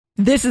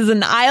This is an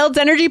IELTS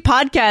Energy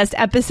Podcast,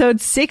 episode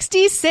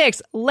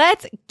 66.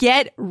 Let's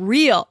get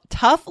real.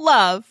 Tough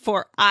love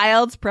for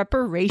IELTS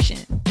preparation.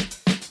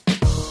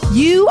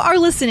 You are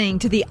listening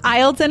to the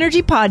IELTS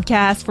Energy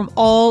Podcast from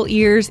All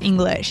Ears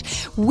English.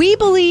 We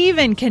believe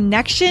in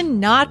connection,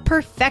 not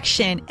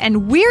perfection,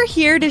 and we're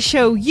here to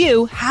show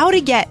you how to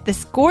get the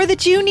score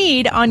that you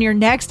need on your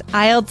next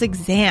IELTS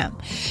exam.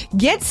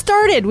 Get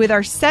started with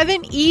our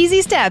 7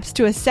 easy steps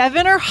to a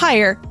 7 or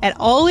higher at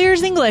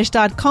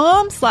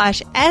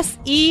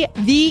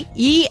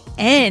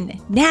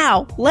allearsenglish.com/SEVEN.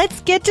 Now,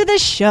 let's get to the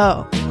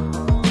show.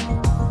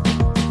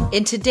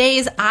 In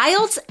today's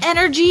IELTS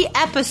Energy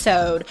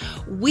episode,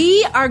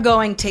 we are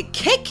going to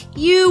kick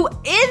you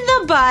in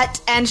the butt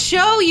and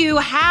show you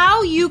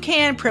how you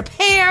can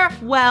prepare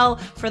well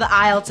for the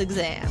IELTS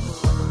exam.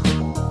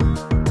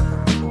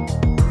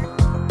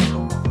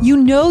 You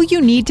know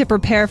you need to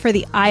prepare for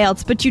the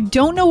IELTS, but you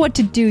don't know what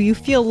to do. You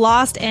feel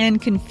lost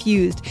and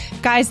confused.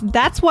 Guys,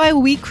 that's why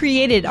we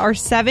created our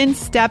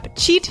 7-step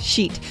cheat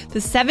sheet, the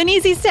 7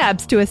 easy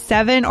steps to a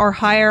 7 or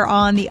higher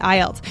on the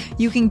IELTS.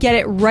 You can get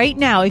it right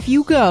now if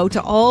you go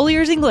to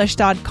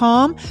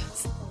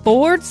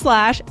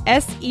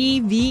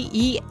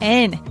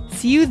allearsenglish.com/SEVEN.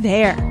 See you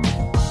there.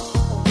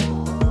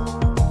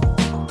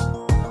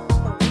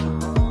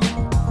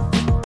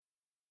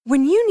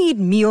 When you need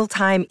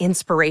mealtime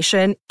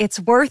inspiration, it's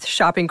worth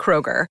shopping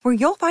Kroger, where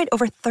you'll find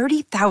over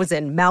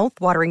 30,000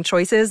 mouth-watering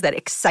choices that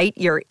excite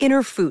your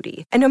inner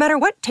foodie. And no matter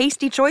what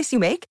tasty choice you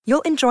make,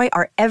 you'll enjoy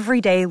our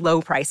everyday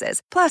low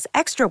prices, plus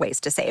extra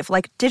ways to save,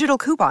 like digital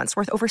coupons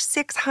worth over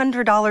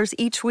 $600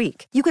 each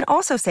week. You can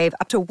also save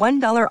up to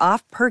 $1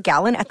 off per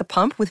gallon at the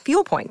pump with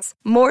fuel points.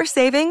 More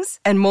savings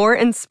and more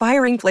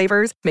inspiring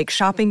flavors make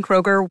shopping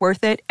Kroger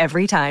worth it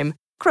every time.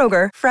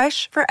 Kroger,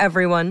 fresh for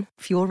everyone.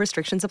 Fuel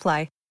restrictions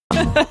apply.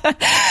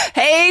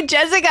 Hey,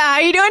 Jessica, how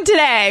you doing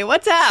today?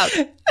 What's up?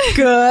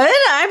 Good.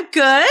 I'm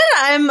good.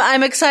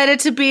 I'm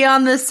excited to be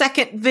on the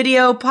second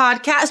video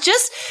podcast.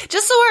 Just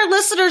so our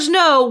listeners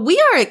know, we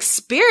are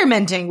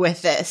experimenting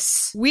with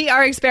this. We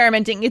are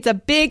experimenting. It's a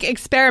big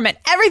experiment.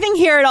 Everything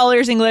here at All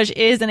Ears English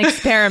is an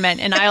experiment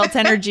in IELTS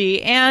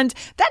Energy, and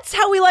that's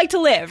how we like to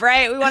live,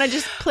 right? We want to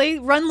just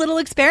run little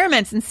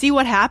experiments and see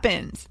what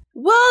happens.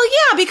 Well,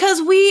 yeah,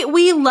 because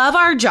we love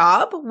our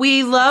job.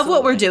 We love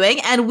what we're doing,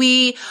 and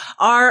we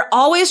are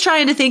always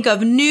trying to think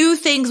of new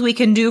things we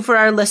can do for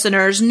our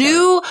listeners,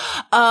 new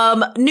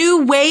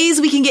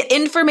ways we can get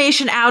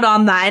information out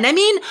online. I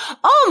mean,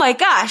 oh my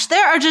gosh,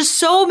 there are just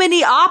so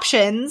many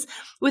options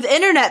with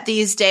internet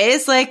these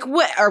days. Like,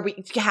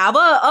 have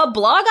a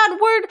blog on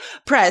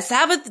WordPress,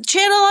 have a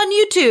channel on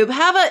YouTube,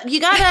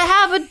 you gotta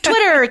have a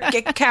Twitter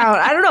account.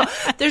 I don't know.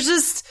 There's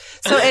just,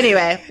 so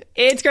anyway,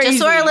 it's crazy. Just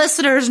so our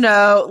listeners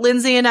know,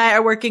 Lindsay and I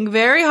are working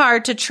very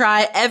hard to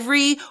try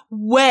every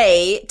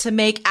way to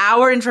make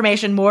our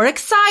information more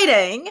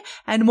exciting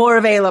and more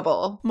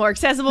available. More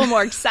accessible,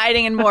 more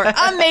exciting, and more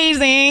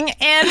amazing.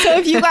 And so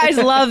if you guys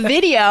love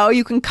video,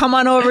 you can come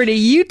on over to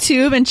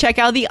YouTube and check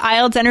out the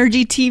IELTS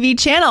Energy TV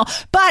channel.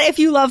 But if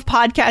you love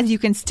podcasts, you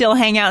can still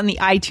hang out in the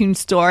iTunes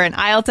store, and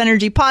IELTS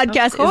Energy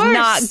Podcast is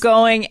not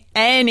going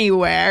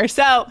anywhere.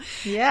 So,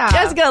 yeah,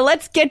 Jessica,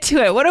 let's get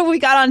to it. What have we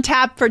got on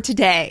tap for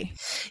today?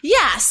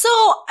 Yeah. So,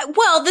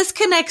 well, this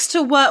connects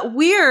to what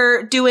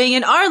we're doing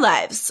in our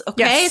lives.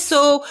 Okay. Yes.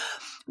 So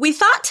we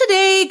thought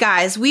today,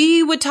 guys,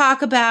 we would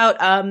talk about,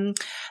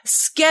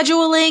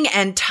 scheduling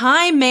and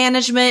time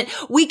management.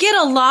 We get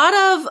a lot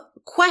of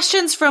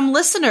questions from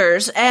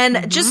listeners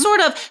and just sort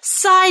of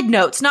side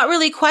notes, not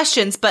really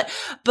questions, but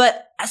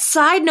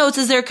side notes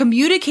as they're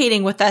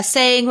communicating with us,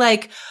 saying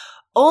like,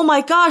 oh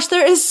my gosh,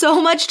 there is so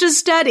much to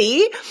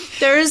study.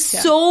 There is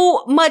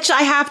so much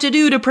I have to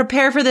do to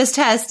prepare for this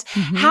test.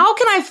 How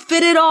can I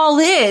fit it all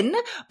in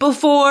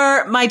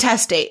before my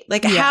test date?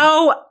 Like,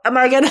 how am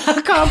I going to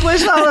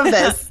accomplish all of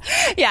this?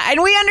 Yeah,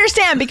 and we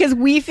understand because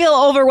we feel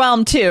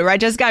overwhelmed too, right,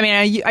 Jessica? I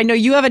mean, I know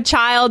you have a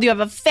child, you have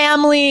a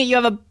family, you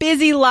have a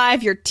busy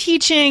life, you're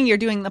teaching, you're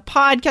doing the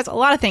podcast, a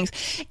lot of things.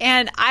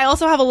 And I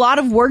also have a lot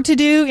of work to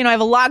do. You know, I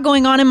have a lot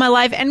going on in my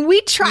life, and we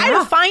try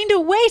to find a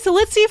way. So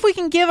let's see if we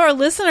can give our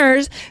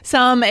listeners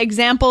some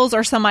examples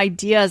or some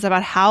ideas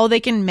about how they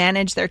can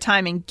manage their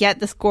time and get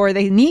the score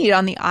they need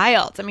on the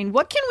IELTS. I mean,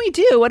 what can we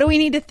do? What do we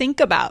need to think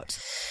about?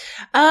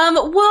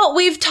 Well,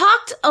 we've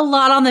talked a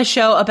lot on the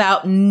show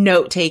about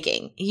note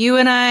taking. You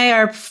and I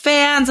are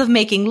fans of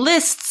making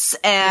lists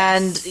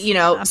and,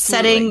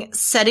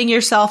 setting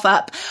yourself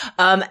up,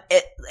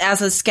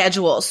 as a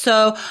schedule.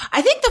 So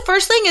I think the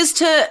first thing is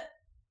to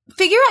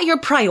figure out your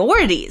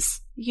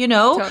priorities,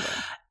 but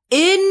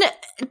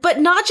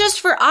not just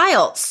for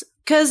IELTS.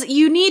 Because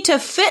you need to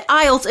fit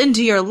IELTS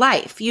into your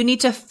life. You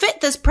need to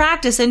fit this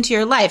practice into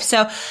your life.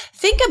 So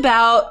think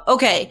about,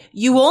 okay,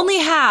 you only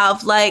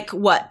have 2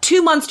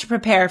 months to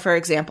prepare, for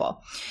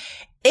example.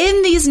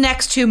 In these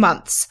next 2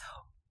 months,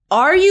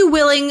 are you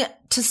willing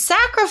to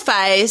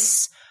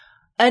sacrifice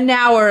an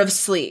hour of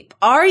sleep?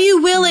 Are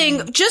you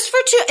willing just for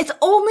it's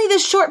only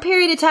this short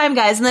period of time,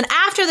 guys. And then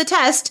after the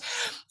test,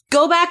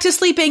 go back to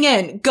sleeping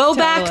in, go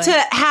back to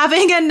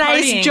having a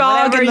nice Partying,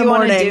 jog in the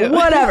morning,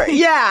 whatever.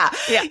 Yeah.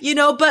 You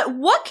know, but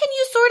what can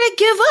you sort of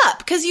give up?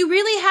 Because you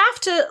really have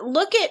to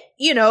look at,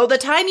 you know, the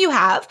time you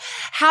have.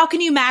 How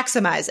can you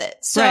maximize it?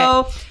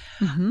 So,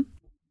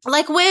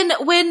 like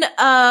when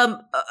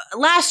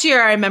last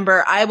year, I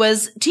remember I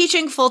was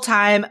teaching full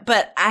time,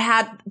 but I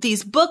had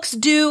these books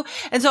due.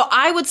 And so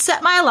I would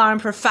set my alarm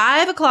for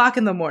 5 o'clock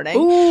in the morning.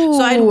 Ooh,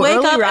 so I'd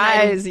wake up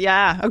rise.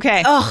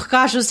 Okay. Oh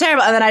gosh, it was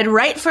terrible. And then I'd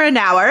write for an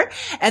hour,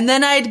 and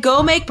then I'd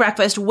go make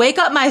breakfast, wake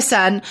up my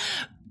son,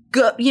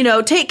 go, you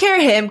know, take care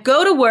of him,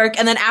 go to work.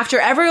 And then after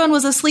everyone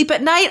was asleep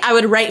at night, I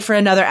would write for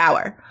another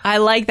hour. I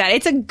like that.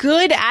 It's a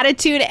good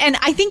attitude. And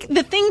I think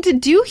the thing to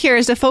do here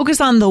is to focus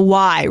on the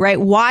why,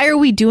 right? Why are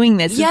we doing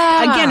this?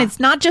 Yeah. Again, it's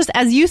not just,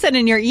 as you said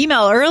in your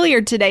email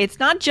earlier today, it's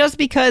not just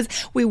because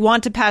we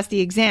want to pass the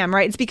exam,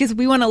 right? It's because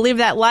we want to live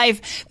that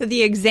life that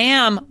the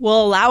exam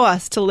will allow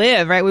us to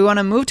live, right? We want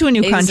to move to a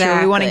new country.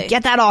 We want to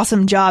get that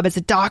awesome job as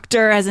a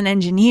doctor, as an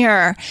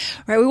engineer,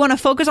 right? We want to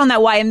focus on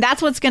that why. And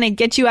that's what's going to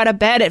get you out of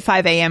bed at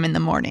 5 a.m. in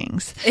the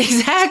mornings.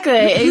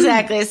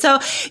 Exactly. So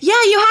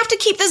yeah, you have to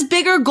keep this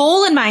bigger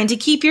goal in mind to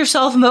keep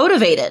yourself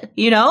motivated,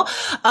 you know?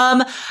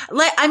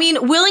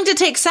 Willing to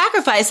take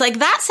sacrifice, like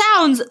that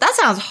sounds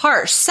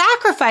harsh.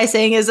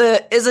 Sacrificing is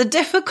a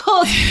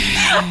difficult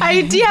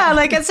idea.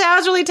 Like it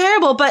sounds really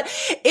terrible, but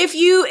if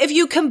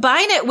you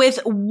combine it with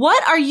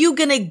what are you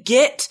going to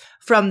get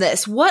from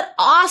this? What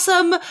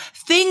awesome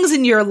things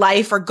in your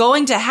life are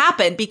going to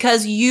happen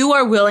because you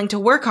are willing to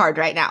work hard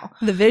right now?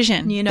 The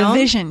vision, you know? The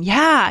vision.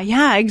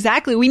 Yeah,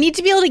 exactly. We need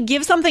to be able to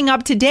give something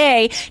up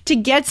today to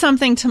get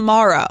something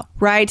tomorrow,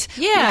 right?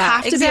 Yeah, we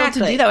have to be able to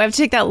do that. We have to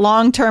take that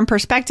long-term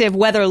perspective,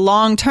 whether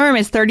long-term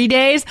is 30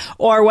 days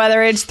or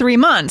whether it's 3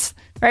 months.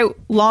 Right?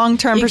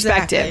 Long-term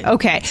perspective.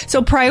 Okay.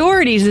 So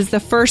priorities is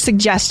the first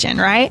suggestion,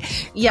 right?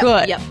 Yep.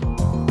 Good. Yep.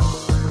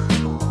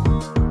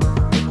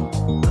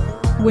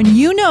 When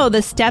you know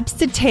the steps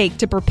to take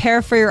to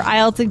prepare for your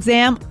IELTS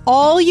exam,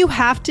 all you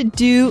have to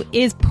do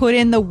is put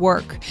in the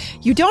work.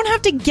 You don't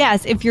have to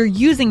guess if you're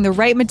using the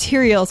right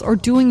materials or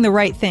doing the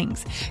right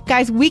things.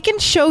 Guys, we can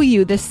show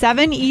you the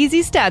 7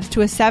 easy steps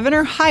to a 7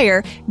 or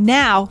higher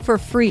now for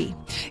free.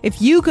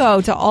 If you go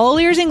to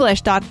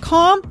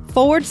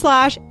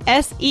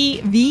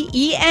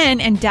allearsenglish.com/SEVEN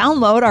and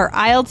download our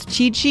IELTS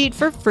cheat sheet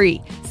for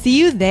free. See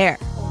you there.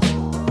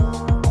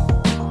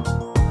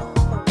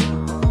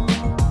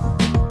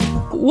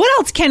 What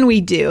else can we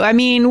do? I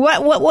mean,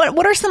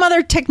 what are some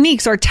other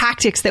techniques or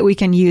tactics that we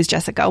can use,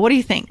 Jessica? What do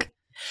you think?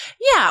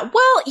 Yeah,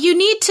 well, you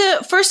need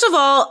to, first of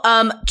all,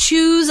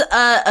 choose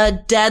a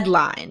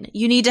deadline.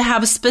 You need to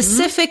have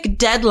specific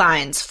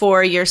deadlines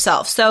for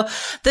yourself. So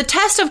the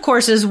test, of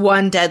course, is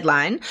one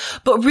deadline,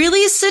 but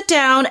really sit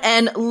down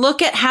and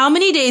look at how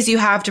many days you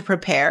have to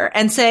prepare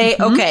and say,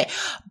 okay,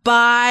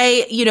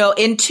 by,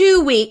 in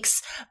 2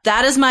 weeks,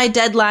 that is my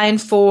deadline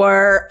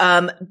for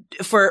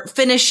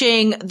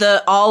finishing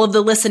all of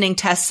the listening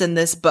tests in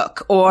this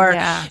book. Or,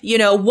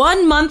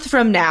 1 month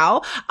from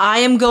now, I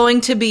am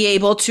going to be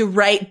able to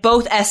write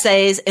both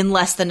essays in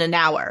less than an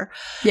hour.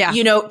 Yeah.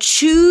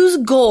 Choose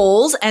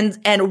goals and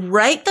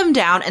write them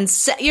down and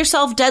set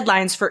yourself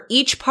deadlines for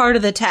each part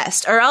of the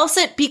test, or else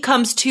it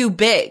becomes too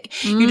big.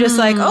 You're just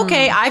like,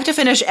 okay, I have to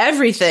finish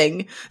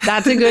everything.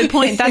 That's a good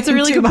point. That's a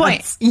really good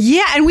point.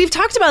 Yeah. And we've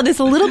talked about this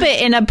a little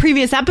bit in a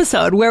previous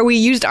episode where we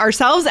used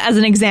ourselves as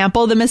an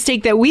example. The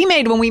mistake that we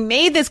made when we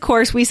made this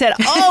course, we said,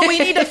 we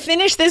need to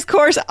finish this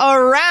course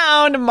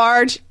around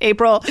March,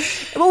 April.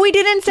 But we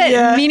didn't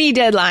set mini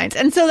deadlines.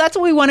 And so that's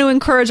what we want to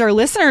encourage our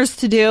listeners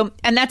to do.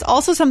 And that's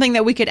also something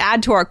that we could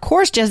add to our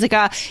course,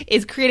 Jessica,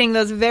 is creating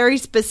those very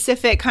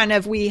specific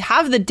we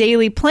have the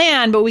daily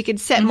plan, but we could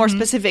set more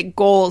specific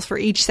goals for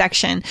each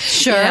section.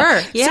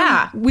 Sure.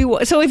 Yeah.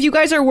 So if you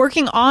guys are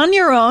working on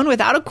your own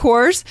without a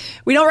course,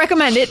 we don't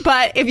recommend it,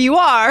 but if you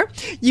are,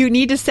 you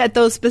need to set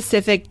those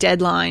specific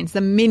deadlines,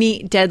 the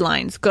mini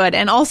deadlines. Good.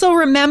 And also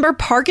remember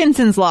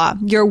Parkinson's law.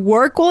 Your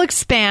work will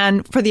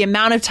expand for the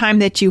amount of time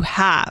that you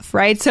have,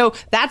 right? So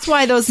that's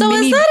why those So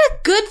is that a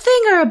good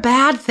thing or a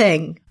bad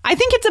thing? I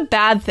think it's a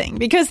bad thing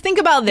because think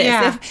about this.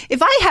 Yeah.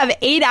 If I have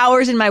 8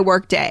 hours in my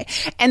workday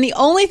and the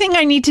only thing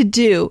I need to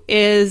do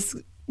is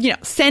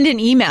send an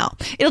email.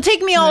 It'll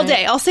take me all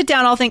day. I'll sit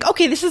down. I'll think,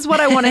 okay, this is what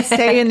I want to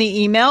say in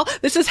the email.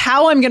 This is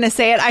how I'm going to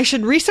say it. I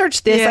should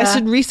research this. I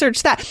should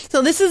research that.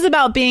 So this is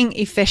about being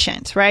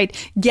efficient, right?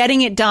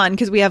 Getting it done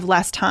because we have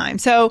less time.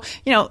 So,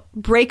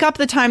 break up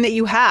the time that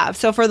you have.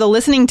 So for the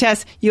listening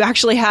test, you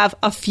actually have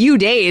a few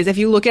days if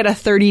you look at a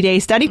 30-day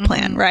study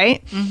plan,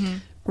 right?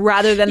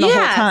 Rather than the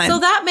whole time. So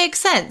that makes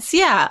sense.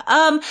 Yeah.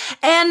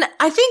 And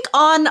I think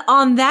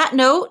on that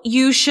note,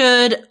 you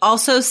should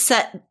also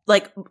set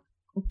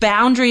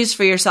boundaries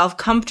for yourself,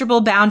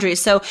 comfortable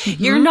boundaries. So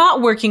you're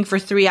not working for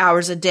 3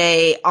 hours a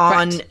day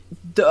on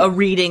a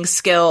reading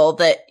skill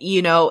that,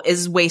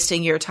 is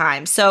wasting your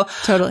time. So,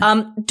 totally.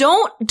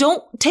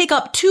 Don't take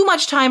up too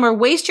much time or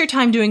waste your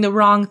time doing the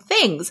wrong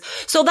things.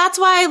 So that's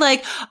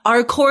why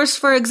our course,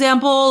 for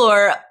example,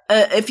 or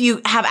if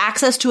you have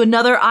access to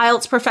another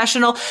IELTS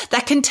professional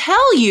that can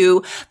tell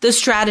you the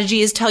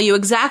strategies, tell you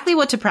exactly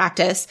what to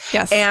practice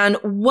and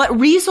what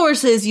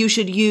resources you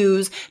should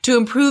use to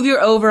improve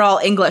your overall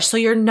English so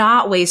you're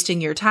not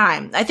wasting your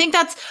time. I think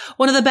that's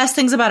one of the best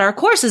things about our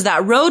course is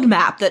that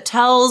roadmap that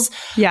tells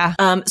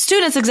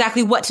students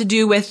exactly what to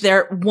do with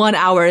their 1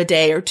 hour a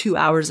day or 2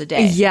 hours a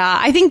day. Yeah,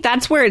 I think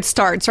that's where it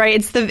starts, right?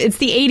 It's the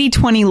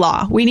 80-20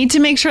 law. We need to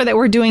make sure that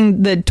we're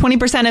doing the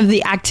 20% of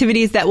the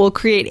activities that will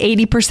create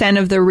 80%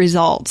 of the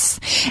results.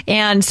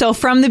 And so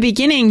from the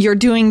beginning, you're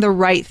doing the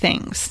right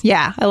things.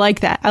 Yeah, I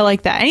like that.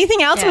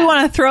 Anything else we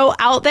want to throw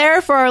out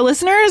there for our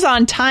listeners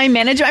on time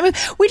management? I mean,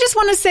 we just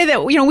want to say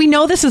that, we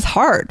know this is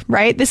hard,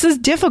 right? This is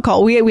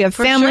difficult. We have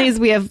families,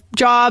 we have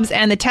jobs,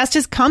 and the test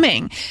is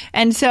coming.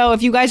 And so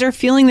if you guys are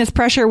feeling this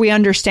pressure, we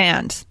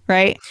understand,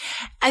 right?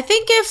 I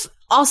think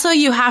also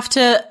you have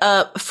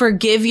to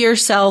forgive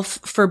yourself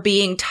for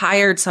being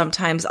tired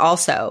sometimes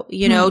also.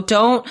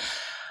 Don't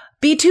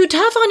be too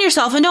tough on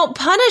yourself and don't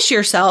punish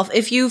yourself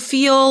if you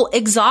feel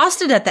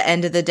exhausted at the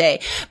end of the day.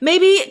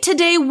 Maybe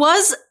today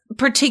was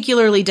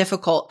particularly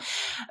difficult.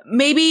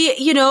 Maybe,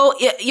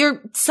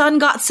 your son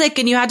got sick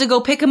and you had to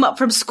go pick him up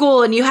from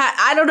school and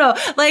I don't know,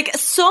 like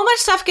so much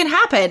stuff can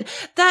happen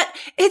that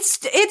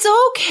it's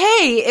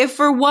okay if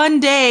for one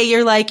day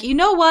you're like, you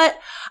know what?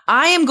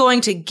 I am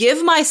going to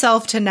give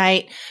myself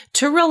tonight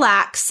to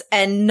relax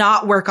and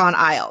not work on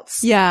IELTS.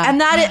 Yeah.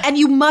 And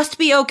you must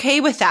be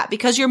okay with that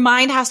because your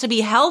mind has to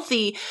be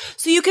healthy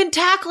so you can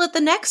tackle it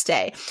the next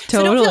day.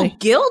 Totally. So don't feel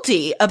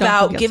guilty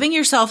about giving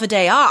yourself a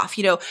day off.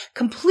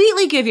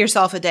 Completely give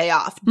yourself a day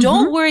off.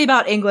 Don't worry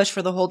about English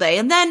for the whole day.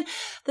 And then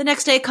the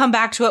next day, come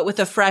back to it with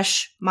a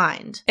fresh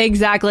mind.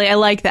 Exactly. I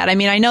like that. I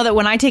mean, I know that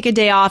when I take a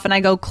day off and I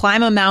go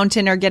climb a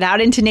mountain or get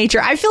out into nature,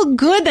 I feel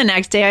good the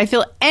next day. I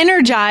feel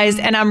energized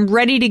and I'm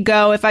ready to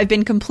go if I've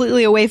been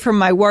completely away from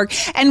my work.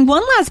 And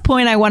one last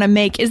point I want to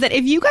make is that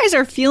if you guys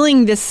are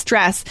feeling this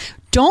stress,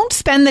 don't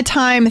spend the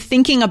time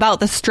thinking about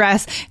the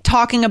stress,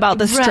 talking about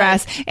the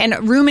stress,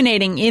 and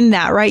ruminating in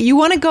that, right? You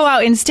want to go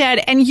out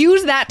instead and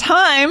use that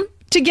time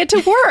to get to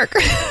work.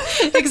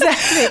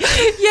 Exactly.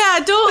 Yeah.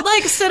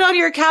 Don't sit on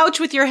your couch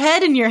with your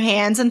head in your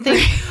hands and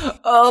think,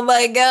 oh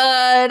my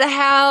God,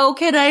 how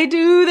can I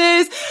do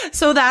this?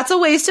 So that's a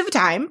waste of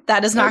time.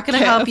 That is not going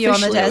to help you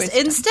on the test.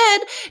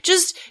 Instead,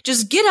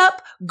 just get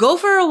up, go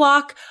for a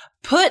walk,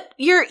 put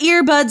your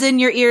earbuds in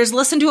your ears,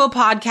 listen to a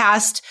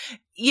podcast.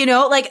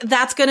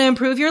 That's going to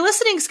improve your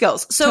listening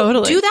skills.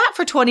 So do that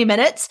for 20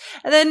 minutes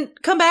and then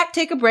come back,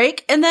 take a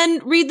break, and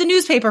then read the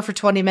newspaper for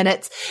 20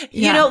 minutes.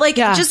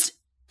 Just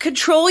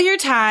control your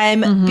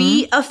time,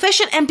 be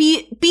efficient, and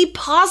be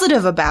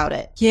positive about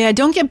it. Yeah,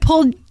 don't get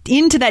pulled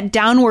into that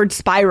downward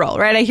spiral,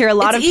 right? I hear a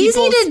lot of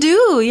people. It's easy to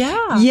do,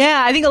 yeah.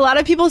 Yeah, I think a lot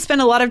of people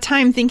spend a lot of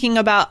time thinking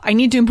about, I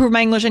need to improve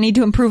my English, I need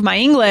to improve my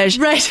English.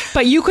 Right.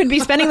 But you could be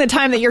spending the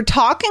time that you're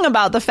talking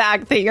about the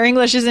fact that your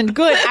English isn't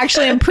good,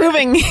 actually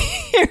improving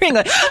your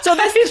English. So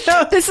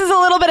this is a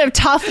little bit of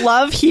tough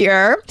love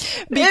here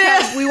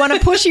because we want to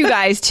push you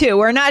guys too.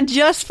 We're not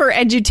just for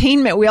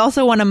edutainment. We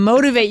also want to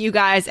motivate you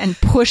guys and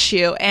push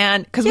you,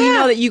 and because we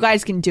know that you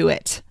guys can do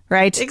it.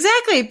 Right.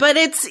 Exactly. But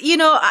it's,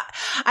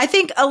 I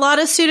think a lot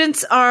of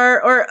students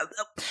a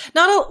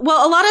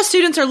lot of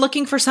students are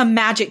looking for some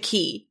magic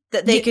key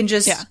that they can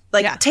just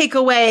take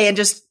away and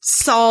just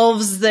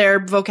solves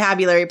their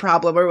vocabulary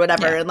problem or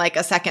whatever in like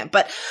a second.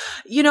 But,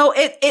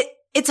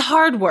 it's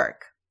hard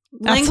work.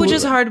 Language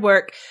is hard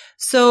work.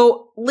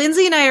 So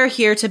Lindsay and I are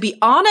here to be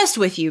honest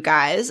with you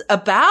guys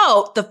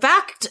about the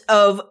fact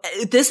of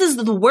this is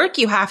the work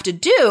you have to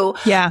do.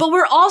 Yeah. But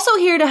we're also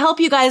here to help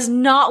you guys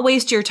not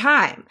waste your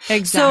time.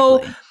 Exactly.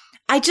 So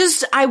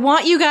I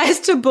want you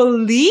guys to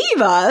believe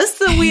us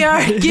that we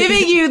are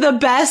giving you the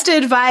best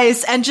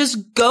advice and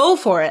just go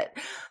for it.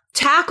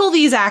 Tackle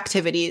these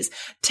activities,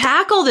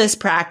 tackle this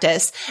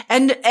practice,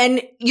 and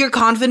your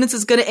confidence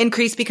is going to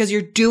increase because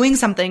you're doing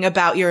something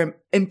about your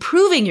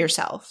improving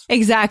yourself.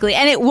 Exactly.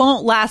 And it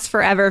won't last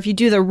forever. If you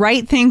do the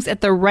right things at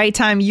the right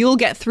time, you'll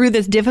get through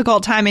this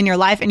difficult time in your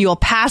life and you'll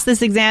pass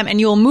this exam and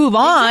you'll move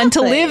on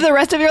to live the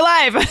rest of your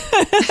life.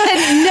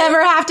 And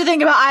never have to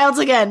think about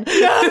IELTS again.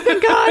 Oh,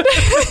 God.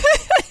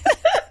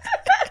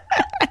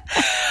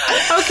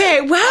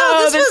 Okay,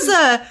 wow, this was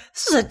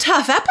a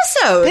tough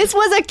episode. This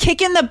was a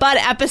kick in the butt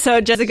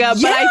episode, Jessica,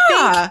 but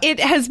I think it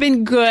has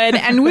been good,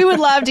 and we would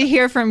love to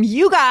hear from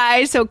you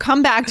guys. So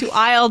come back to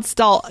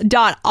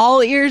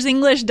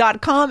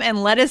IELTS.allearsenglish.com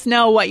and let us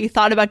know what you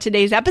thought about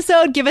today's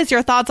episode. Give us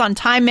your thoughts on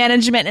time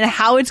management and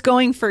how it's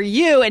going for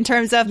you in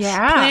terms of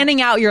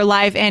planning out your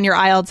life and your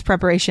IELTS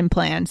preparation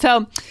plan.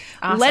 So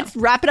let's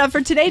wrap it up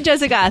for today,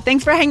 Jessica.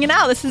 Thanks for hanging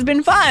out. This has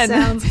been fun.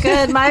 Sounds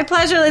good. My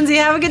pleasure, Lindsay.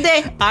 Have a good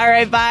day. All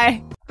right,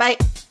 bye. Bye.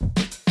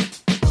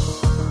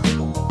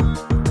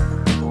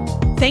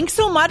 Thanks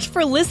so much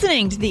for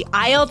listening to the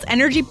IELTS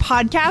Energy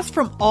Podcast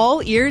from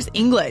All Ears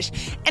English.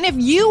 And if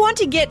you want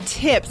to get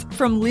tips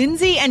from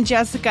Lindsay and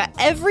Jessica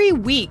every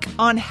week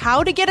on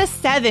how to get a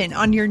 7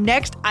 on your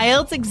next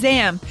IELTS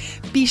exam,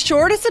 be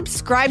sure to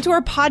subscribe to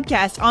our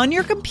podcast on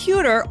your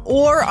computer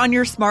or on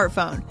your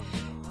smartphone.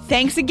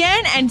 Thanks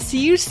again and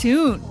see you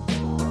soon.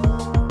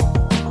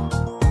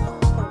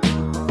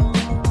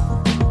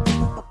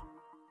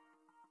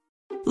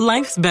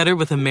 Life's better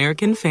with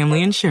American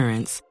Family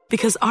Insurance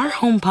because our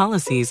home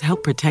policies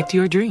help protect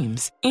your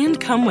dreams and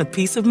come with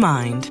peace of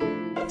mind.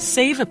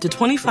 Save up to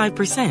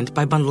 25%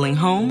 by bundling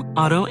home,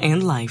 auto,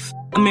 and life.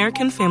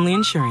 American Family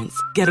Insurance.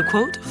 Get a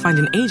quote, find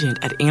an agent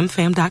at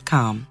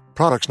amfam.com.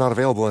 Products not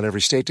available in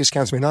every state.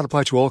 Discounts may not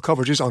apply to all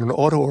coverages on an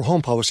auto or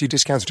home policy.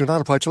 Discounts do not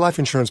apply to life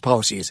insurance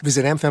policies.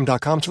 Visit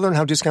amfam.com to learn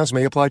how discounts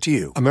may apply to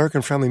you.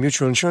 American Family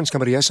Mutual Insurance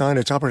Company, SI, and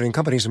its operating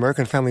companies,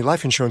 American Family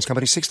Life Insurance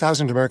Company,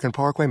 6000 American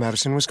Parkway,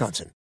 Madison, Wisconsin.